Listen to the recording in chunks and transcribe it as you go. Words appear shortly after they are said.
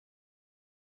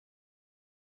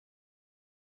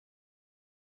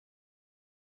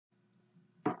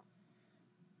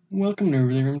Welcome to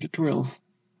Really Room Tutorials.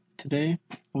 Today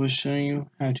I will show you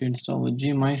how to install the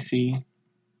GMIC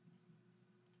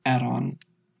add-on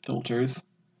filters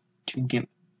to Gimp.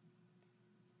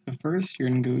 So first you're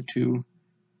going to go to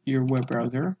your web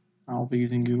browser. I'll be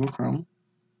using Google Chrome.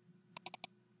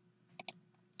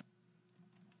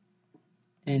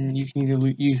 And you can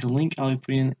either use the link I'll be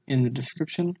putting in the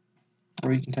description,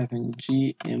 or you can type in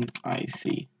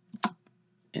GMIC.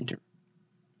 Enter.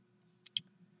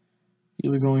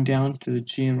 You'll be going down to the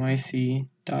gmic.eu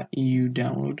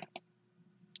download.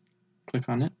 Click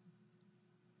on it.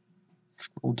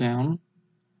 Scroll down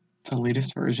to the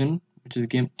latest version, which is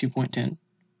Gimp 2.10.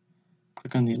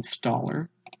 Click on the installer.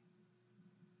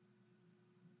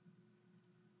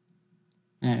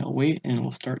 And it'll wait and it will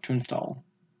start to install.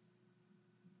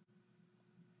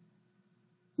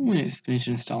 When it's finished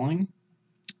installing,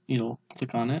 you'll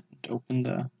click on it to open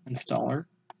the installer.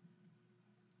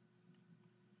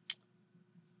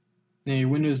 Now your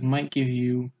Windows might give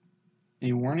you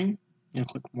a warning. You'll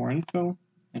click more info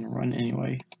and run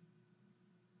anyway.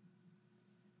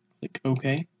 Click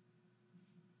OK.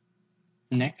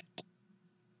 Next.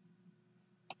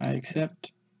 I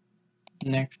accept.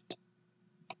 Next.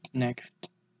 Next.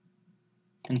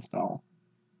 Install.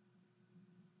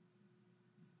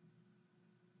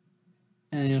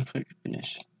 And then you'll click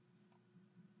finish.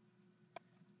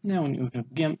 Now when you open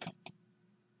up Gimp,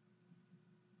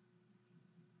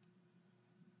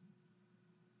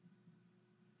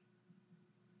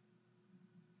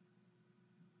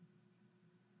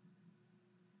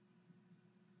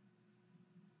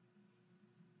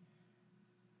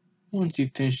 once you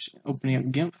finish opening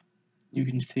up Gimp, you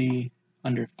can see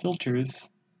under filters,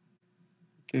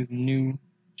 there's a new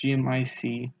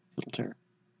GMIC filter.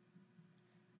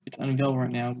 It's unavailable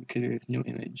right now because there is no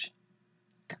image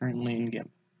currently in Gimp.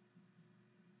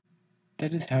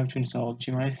 That is how to install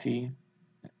GMIC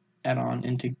add-on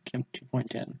into Gimp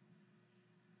 2.10.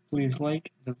 Please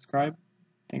like and subscribe.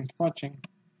 Thanks for watching.